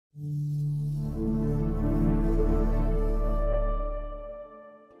It's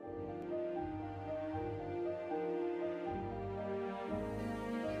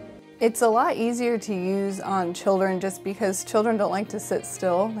a lot easier to use on children just because children don't like to sit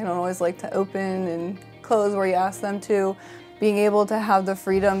still. They don't always like to open and close where you ask them to. Being able to have the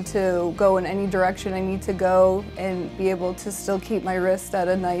freedom to go in any direction I need to go and be able to still keep my wrist at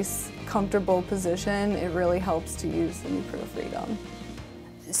a nice, comfortable position, it really helps to use the Nupro Freedom.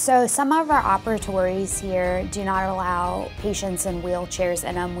 So some of our operatories here do not allow patients in wheelchairs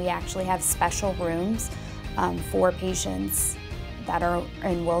in them. We actually have special rooms for patients that are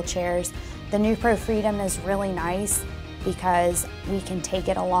in wheelchairs. The Nupro Freedom is really nice because we can take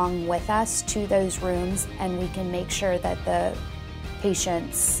it along with us to those rooms and we can make sure that the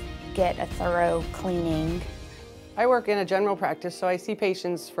patients get a thorough cleaning. I work in a general practice, so I see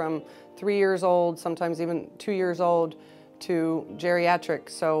patients from 3 years old, sometimes even 2 years old, to geriatric.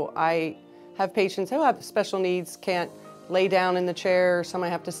 So I have patients who have special needs, can't lay down in the chair, some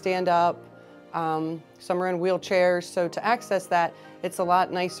might have to stand up. Some are in wheelchairs, so to access that, it's a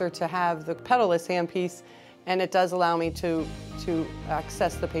lot nicer to have the pedal-less handpiece, and it does allow me to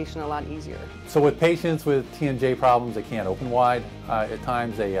access the patient a lot easier. So with patients with T&J problems, they can't open wide. At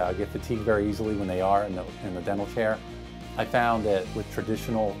times they get fatigued very easily when they are in the dental chair. I found that with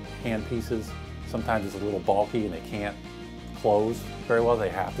traditional handpieces, sometimes it's a little bulky and they can't close very well. They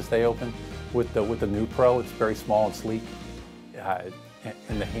have to stay open. With the Nupro, it's very small and sleek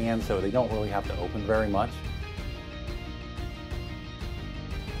in the hand, so they don't really have to open very much.